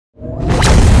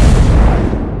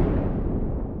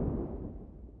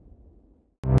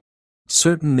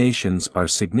Certain nations are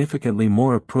significantly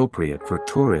more appropriate for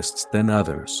tourists than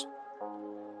others.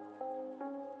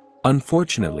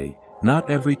 Unfortunately, not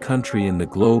every country in the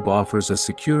globe offers a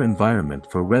secure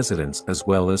environment for residents as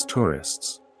well as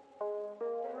tourists.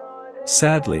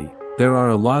 Sadly, there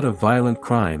are a lot of violent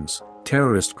crimes,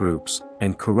 terrorist groups,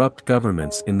 and corrupt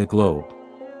governments in the globe.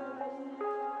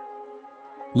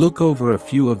 Look over a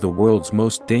few of the world's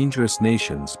most dangerous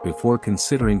nations before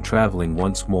considering traveling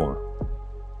once more.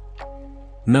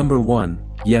 Number 1,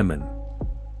 Yemen.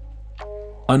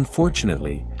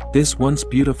 Unfortunately, this once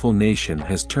beautiful nation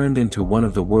has turned into one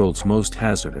of the world's most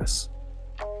hazardous.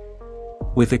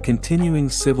 With a continuing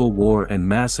civil war and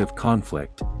massive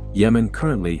conflict, Yemen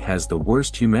currently has the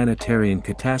worst humanitarian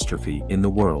catastrophe in the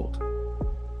world.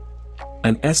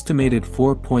 An estimated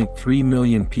 4.3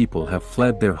 million people have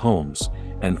fled their homes,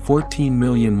 and 14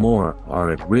 million more are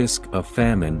at risk of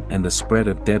famine and the spread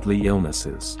of deadly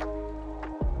illnesses.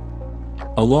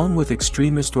 Along with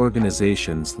extremist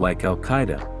organizations like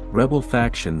Al-Qaeda, rebel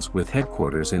factions with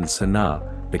headquarters in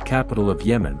Sana'a, the capital of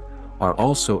Yemen, are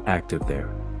also active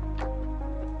there.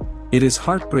 It is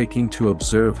heartbreaking to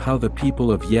observe how the people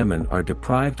of Yemen are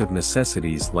deprived of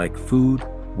necessities like food,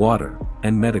 water,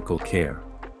 and medical care.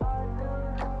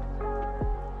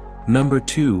 Number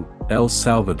 2, El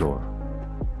Salvador.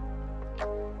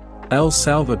 El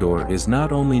Salvador is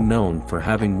not only known for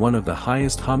having one of the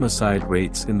highest homicide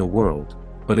rates in the world,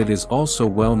 but it is also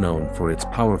well known for its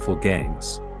powerful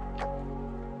gangs.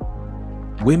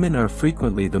 Women are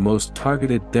frequently the most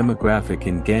targeted demographic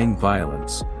in gang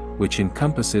violence, which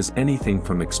encompasses anything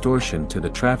from extortion to the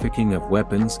trafficking of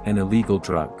weapons and illegal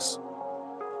drugs.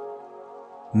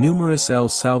 Numerous El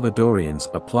Salvadorians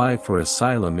apply for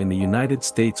asylum in the United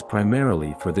States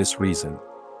primarily for this reason.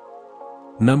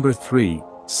 Number 3,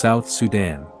 South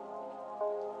Sudan.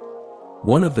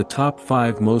 One of the top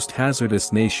 5 most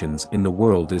hazardous nations in the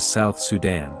world is South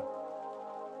Sudan.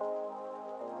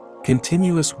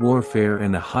 Continuous warfare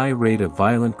and a high rate of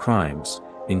violent crimes,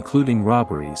 including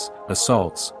robberies,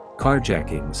 assaults,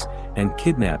 carjackings, and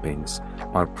kidnappings,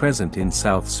 are present in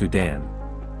South Sudan.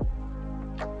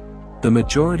 The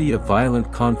majority of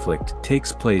violent conflict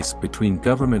takes place between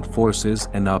government forces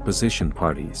and opposition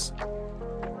parties.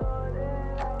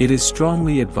 It is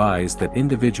strongly advised that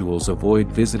individuals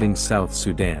avoid visiting South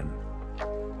Sudan.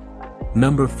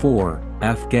 Number 4,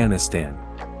 Afghanistan.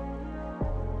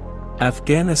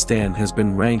 Afghanistan has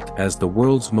been ranked as the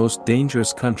world's most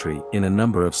dangerous country in a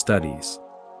number of studies.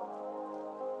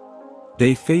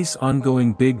 They face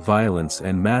ongoing big violence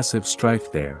and massive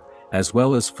strife there, as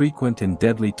well as frequent and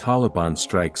deadly Taliban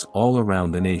strikes all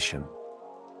around the nation.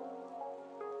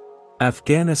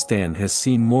 Afghanistan has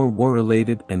seen more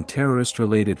war-related and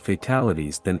terrorist-related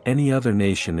fatalities than any other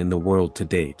nation in the world to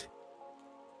date.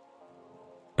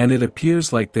 And it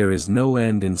appears like there is no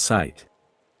end in sight.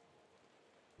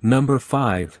 Number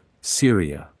 5,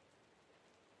 Syria.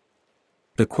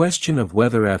 The question of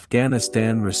whether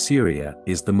Afghanistan or Syria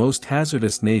is the most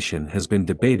hazardous nation has been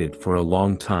debated for a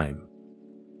long time.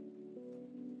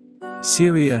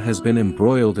 Syria has been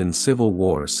embroiled in civil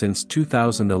war since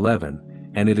 2011,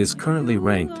 and it is currently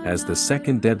ranked as the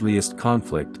second deadliest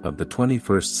conflict of the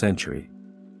 21st century.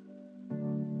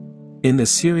 In the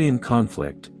Syrian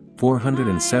conflict,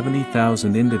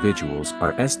 470,000 individuals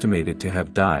are estimated to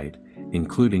have died,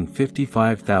 including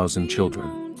 55,000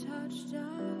 children.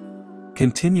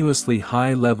 Continuously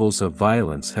high levels of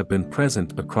violence have been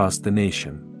present across the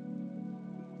nation.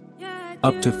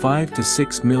 Up to 5 to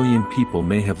 6 million people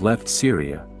may have left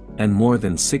Syria, and more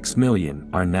than 6 million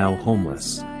are now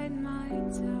homeless.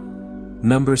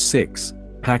 Number 6,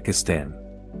 Pakistan.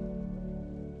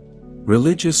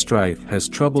 Religious strife has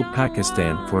troubled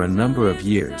Pakistan for a number of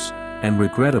years, and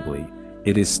regrettably,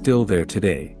 it is still there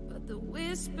today.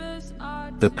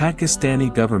 The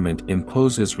Pakistani government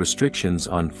imposes restrictions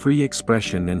on free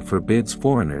expression and forbids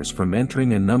foreigners from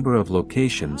entering a number of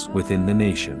locations within the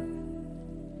nation.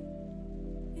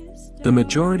 The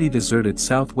majority-deserted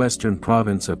southwestern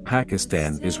province of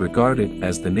Pakistan is regarded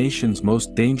as the nation's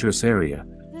most dangerous area,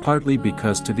 partly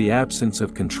because of the absence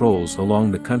of controls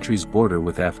along the country's border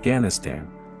with Afghanistan,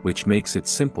 which makes it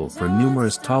simple for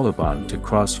numerous Taliban to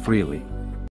cross freely.